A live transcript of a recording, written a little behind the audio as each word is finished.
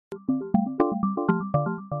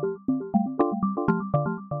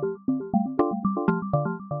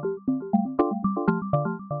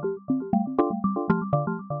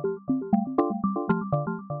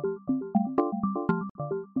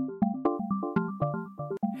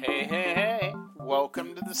Hey,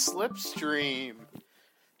 welcome to the Slipstream.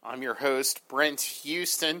 I'm your host, Brent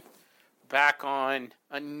Houston, back on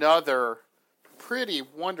another pretty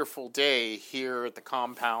wonderful day here at the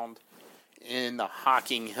compound in the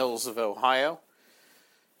Hocking Hills of Ohio.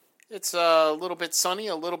 It's a little bit sunny,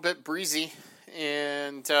 a little bit breezy,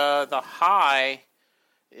 and the high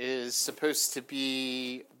is supposed to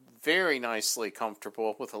be very nicely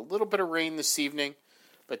comfortable with a little bit of rain this evening,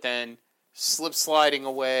 but then slip sliding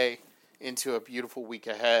away into a beautiful week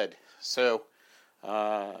ahead. So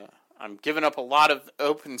I'm giving up a lot of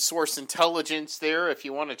open source intelligence there. If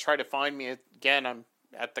you want to try to find me again, I'm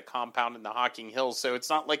at the compound in the Hocking Hills, so it's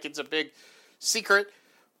not like it's a big secret.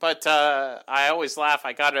 But I always laugh.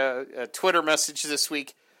 I got a Twitter message this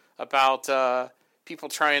week about people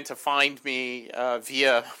trying to find me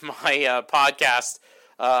via my podcast.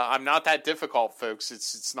 I'm not that difficult, folks.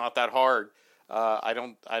 It's not that hard. I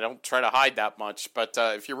don't try to hide that much. But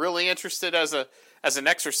if you're really interested as an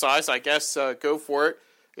exercise, I guess go for it.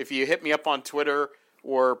 If you hit me up on Twitter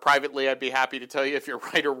or privately, I'd be happy to tell you if you're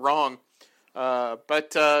right or wrong.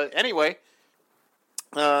 But anyway,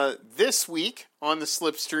 this week on the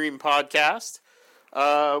Slipstream podcast,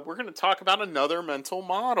 we're going to talk about another mental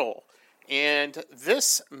model. And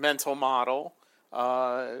this mental model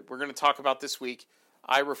we're going to talk about this week,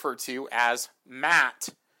 I refer to as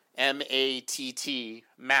MATT, M-A-T-T,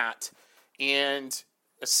 MATT. And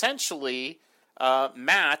essentially,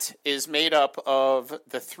 MATT is made up of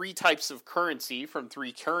the three types of currency from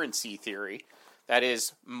three currency theory. That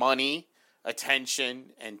is money,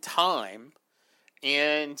 attention, and time.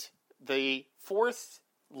 And the fourth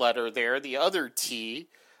letter there, the other T,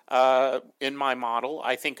 in my model,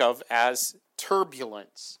 I think of as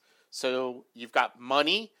turbulence. So you've got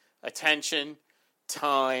money, attention,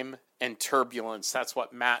 time, and turbulence. That's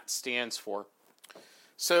what MATT stands for.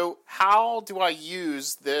 So how do I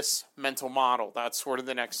use this mental model? That's sort of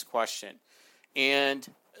the next question. And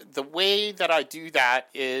the way that I do that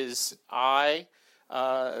is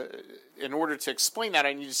in order to explain that,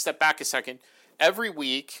 I need to step back a second. Every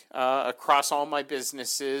week, across all my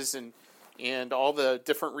businesses and all the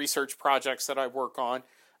different research projects that I work on,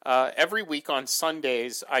 every week on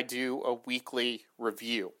Sundays, I do a weekly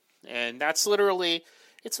review. And that's literally,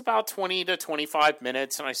 it's about 20 to 25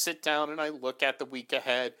 minutes, and I sit down and I look at the week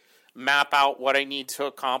ahead, map out what I need to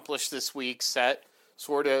accomplish this week, set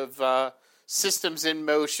sort of systems in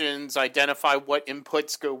motions, identify what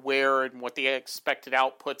inputs go where and what the expected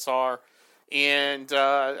outputs are. And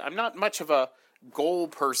I'm not much of a goal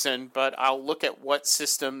person, but I'll look at what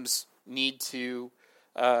systems need to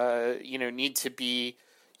be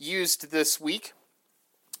used this week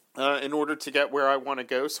in order to get where I want to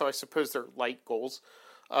go. So I suppose they're light goals.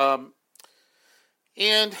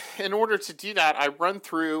 And in order to do that, I run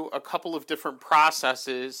through a couple of different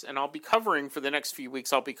processes, and I'll be covering for the next few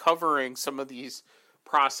weeks, I'll be covering some of these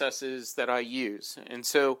processes that I use. And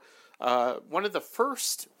so one of the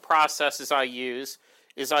first processes I use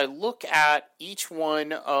is I look at each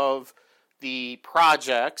one of the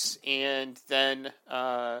projects and then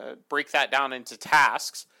break that down into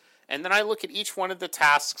tasks. And then I look at each one of the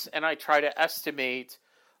tasks and I try to estimate,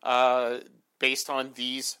 based on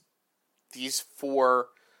these four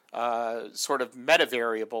sort of meta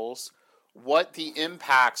variables, what the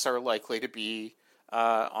impacts are likely to be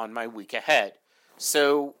on my week ahead.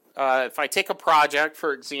 So if I take a project,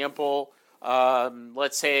 for example,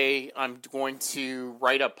 let's say I'm going to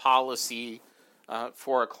write a policy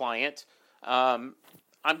for a client. I'm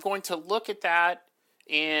going to look at that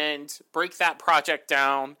and break that project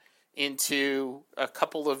down into a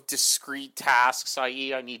couple of discrete tasks,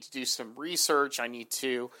 i.e. I need to do some research, I need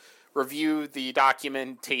to review the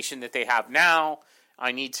documentation that they have now,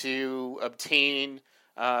 I need to obtain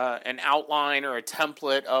an outline or a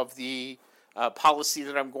template of the policy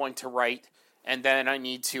that I'm going to write, and then I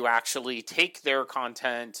need to actually take their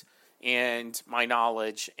content and my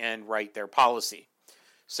knowledge and write their policy.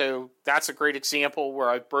 So that's a great example where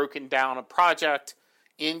I've broken down a project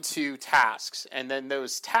into tasks. And then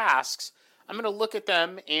those tasks, I'm going to look at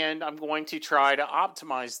them and I'm going to try to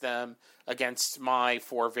optimize them against my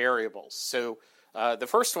four variables. So the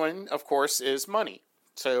first one, of course, is money.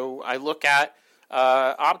 So I look at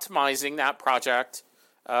optimizing that project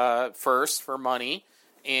first for money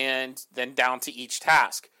and then down to each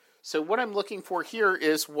task. So what I'm looking for here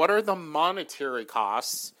is what are the monetary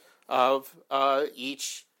costs of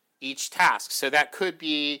each task. So that could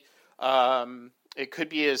be it could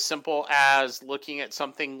be as simple as looking at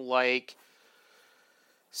something like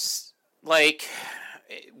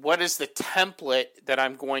what is the template that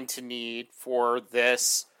I'm going to need for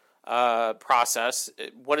this process,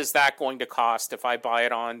 what is that going to cost if I buy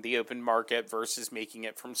it on the open market versus making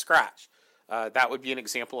it from scratch? That would be an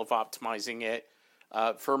example of optimizing it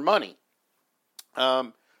for money.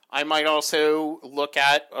 I might also look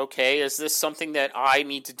at, okay, is this something that I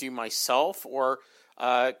need to do myself, or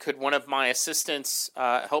could one of my assistants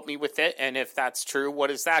help me with it? And if that's true,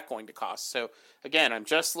 what is that going to cost? So again, I'm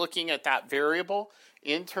just looking at that variable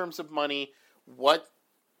in terms of money. What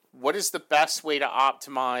is the best way to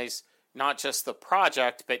optimize not just the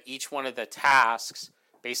project, but each one of the tasks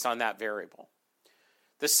based on that variable?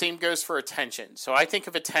 The same goes for attention. So I think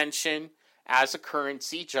of attention as a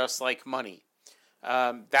currency, just like money.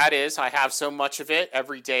 That is, I have so much of it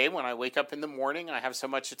every day. When I wake up in the morning, I have so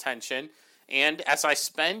much attention. And as I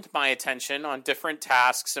spend my attention on different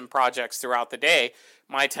tasks and projects throughout the day,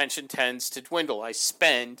 my attention tends to dwindle. I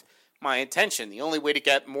spend my attention. The only way to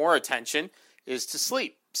get more attention is to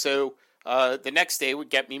sleep. So the next day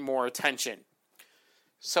would get me more attention.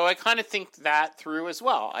 So I kind of think that through as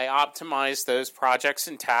well. I optimize those projects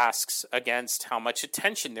and tasks against how much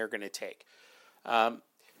attention they're going to take.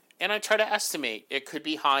 And I try to estimate. It could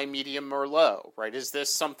be high, medium, or low, right? Is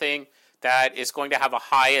this something that is going to have a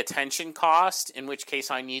high attention cost, in which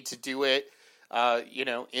case I need to do it,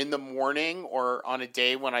 in the morning or on a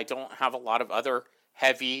day when I don't have a lot of other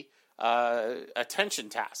heavy attention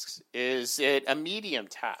tasks? Is it a medium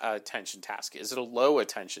attention task? Is it a low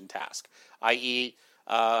attention task? I.e.,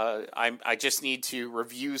 I just need to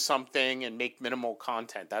review something and make minimal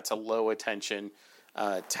content. That's a low attention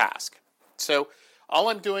task. So all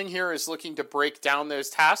I'm doing here is looking to break down those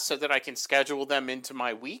tasks so that I can schedule them into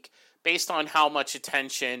my week based on how much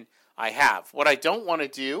attention I have. What I don't want to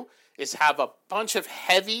do is have a bunch of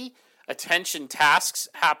heavy attention tasks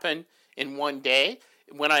happen in one day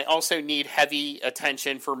when I also need heavy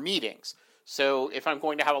attention for meetings. So if I'm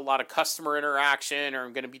going to have a lot of customer interaction, or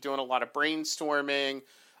I'm going to be doing a lot of brainstorming,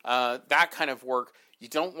 that kind of work, you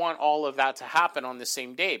don't want all of that to happen on the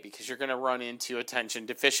same day, because you're going to run into attention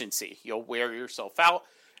deficiency. You'll wear yourself out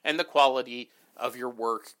and the quality of your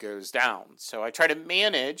work goes down. So I try to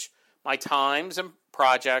manage my times and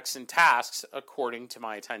projects and tasks according to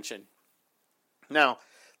my attention. Now,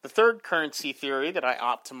 the third currency theory that I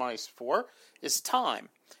optimize for is time.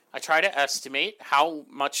 I try to estimate how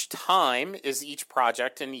much time is each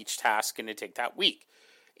project and each task going to take that week.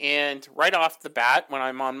 And right off the bat, when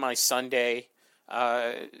I'm on my Sunday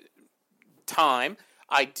time,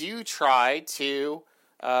 I do try to,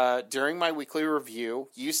 during my weekly review,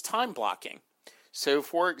 use time blocking. So,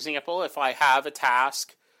 for example, if I have a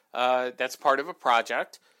task that's part of a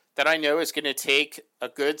project that I know is going to take a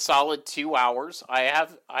good solid 2 hours, I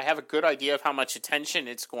have a good idea of how much attention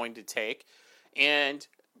it's going to take, and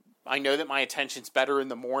I know that my attention's better in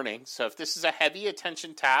the morning. So if this is a heavy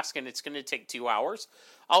attention task and it's going to take 2 hours,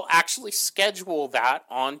 I'll actually schedule that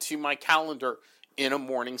onto my calendar in a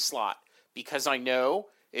morning slot, because I know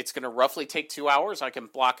it's going to roughly take 2 hours. I can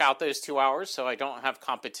block out those 2 hours so I don't have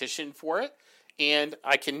competition for it, and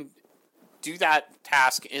I can do that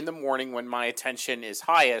task in the morning when my attention is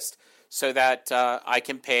highest, so that I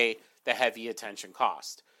can pay the heavy attention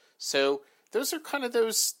cost. So those are kind of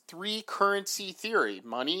those three currency theory.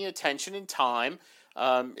 Money, attention, and time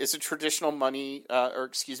is a traditional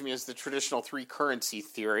is the traditional three currency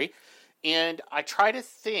theory. And I try to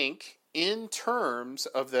think in terms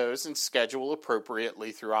of those and schedule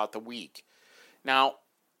appropriately throughout the week. Now,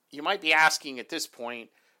 you might be asking at this point,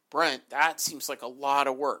 Brent, that seems like a lot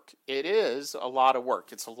of work. It is a lot of work.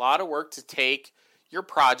 It's a lot of work to take your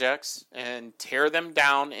projects and tear them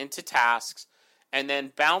down into tasks and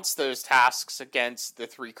then bounce those tasks against the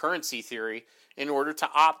three currency theory in order to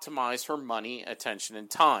optimize for money, attention, and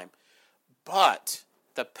time. But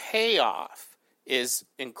the payoff is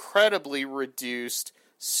incredibly reduced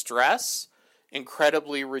stress,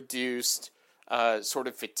 incredibly reduced sort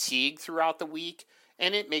of fatigue throughout the week,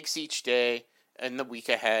 and it makes each day and the week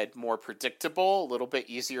ahead more predictable, a little bit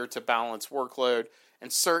easier to balance workload,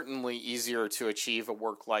 and certainly easier to achieve a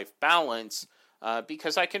work-life balance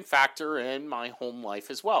because I can factor in my home life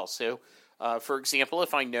as well. So, for example,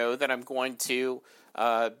 if I know that I'm going to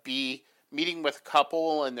be meeting with a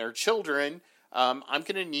couple and their children, I'm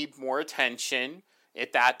going to need more attention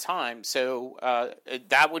at that time. So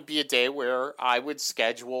that would be a day where I would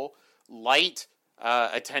schedule light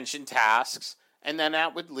attention tasks, and then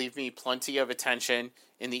that would leave me plenty of attention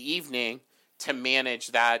in the evening to manage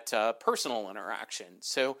that personal interaction.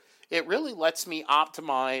 So it really lets me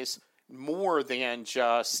optimize more than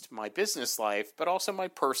just my business life, but also my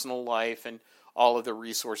personal life and all of the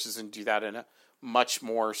resources, and do that in a much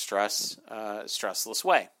more stressless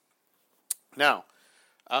way. Now,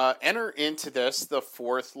 enter into this the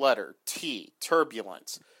fourth letter, T,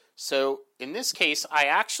 turbulence. So in this case, I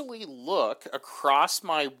actually look across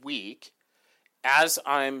my week as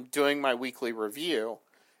I'm doing my weekly review,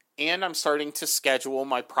 and I'm starting to schedule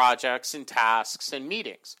my projects and tasks and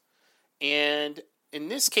meetings. And in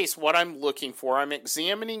this case, what I'm looking for, I'm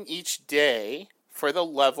examining each day for the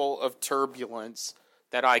level of turbulence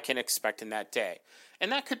that I can expect in that day.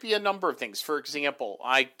 And that could be a number of things. For example,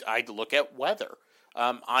 I'd look at weather.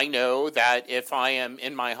 I know that if I am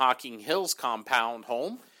in my Hocking Hills compound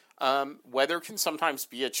home, weather can sometimes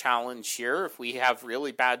be a challenge here. If we have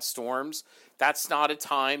really bad storms, that's not a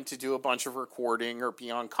time to do a bunch of recording or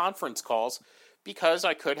be on conference calls, because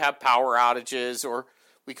I could have power outages, or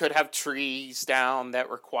we could have trees down that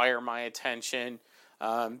require my attention,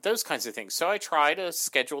 those kinds of things. So I try to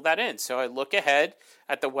schedule that in. So I look ahead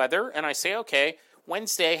at the weather and I say, okay,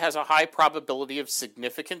 Wednesday has a high probability of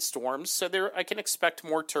significant storms, so I can expect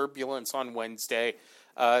more turbulence on Wednesday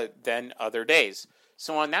than other days.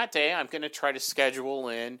 So on that day, I'm going to try to schedule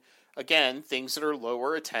in, again, things that are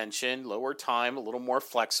lower attention, lower time, a little more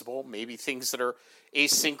flexible, maybe things that are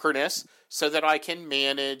asynchronous, so that I can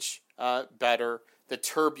manage better the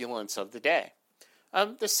turbulence of the day.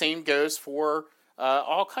 The same goes for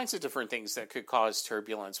all kinds of different things that could cause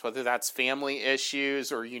turbulence, whether that's family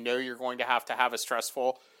issues, or you're going to have a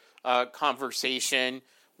stressful conversation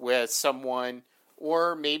with someone,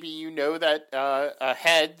 or maybe that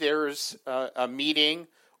ahead there's a meeting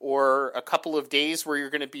or a couple of days where you're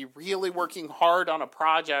going to be really working hard on a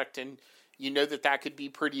project, and that could be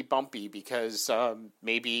pretty bumpy because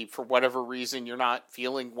maybe for whatever reason you're not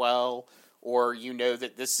feeling well, or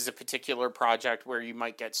that this is a particular project where you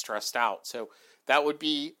might get stressed out. So that would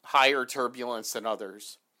be higher turbulence than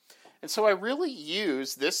others. And so I really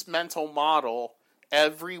use this mental model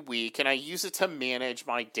every week, and I use it to manage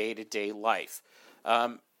my day-to-day life.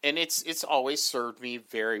 And it's always served me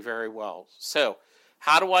very, very well. So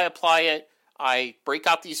how do I apply it? I break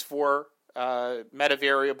out these four meta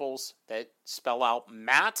variables that spell out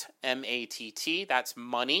MATT, M-A-T-T. That's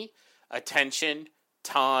money, attention,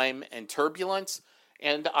 time, and turbulence.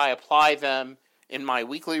 And I apply them in my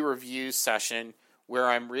weekly review session, where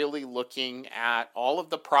I'm really looking at all of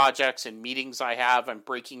the projects and meetings I have. I'm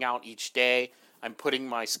breaking out each day. I'm putting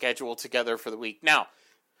my schedule together for the week. Now,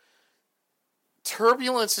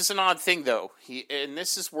 turbulence is an odd thing, though, and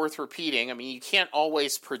this is worth repeating. I mean, you can't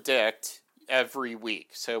always predict every week.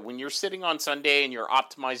 So when you're sitting on Sunday and you're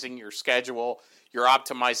optimizing your schedule, you're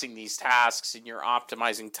optimizing these tasks, and you're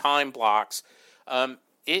optimizing time blocks,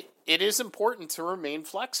 it is important to remain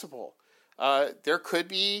flexible. There could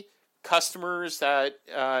be customers that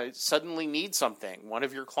suddenly need something. One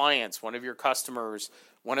of your clients, one of your customers,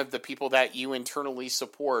 one of the people that you internally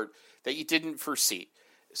support that you didn't foresee.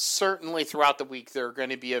 Certainly throughout the week there are going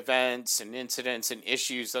to be events and incidents and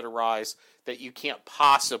issues that arise that you can't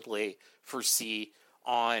possibly foresee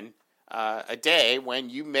on a day when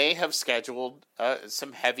you may have scheduled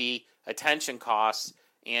some heavy attention costs,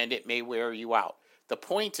 and it may wear you out. The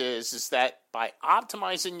point is that by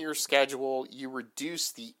optimizing your schedule, you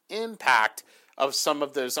reduce the impact of some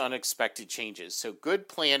of those unexpected changes. So good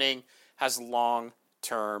planning has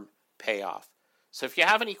long-term payoff. So if you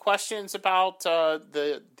have any questions about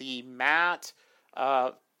the MATT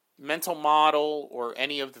mental model, or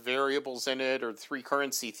any of the variables in it, or the three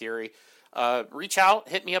currency theory, reach out,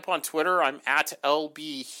 hit me up on Twitter. I'm at LB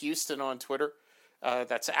Houston on Twitter.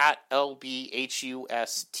 That's at LBHUSTON.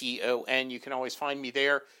 You can always find me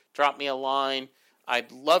there. Drop me a line.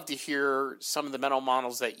 I'd love to hear some of the mental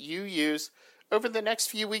models that you use. Over the next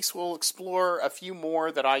few weeks, we'll explore a few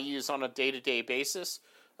more that I use on a day-to-day basis.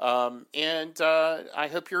 And I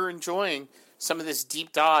hope you're enjoying some of this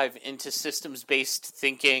deep dive into systems-based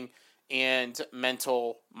thinking and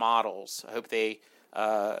mental models. I hope they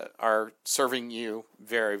are serving you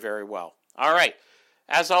very, very well. All right.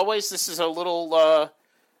 As always, this is a little,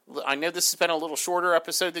 I know this has been a little shorter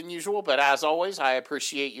episode than usual, but as always, I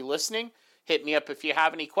appreciate you listening. Hit me up if you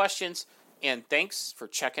have any questions, and thanks for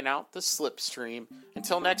checking out the Slipstream.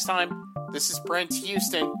 Until next time, this is Brent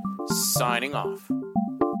Houston, signing off.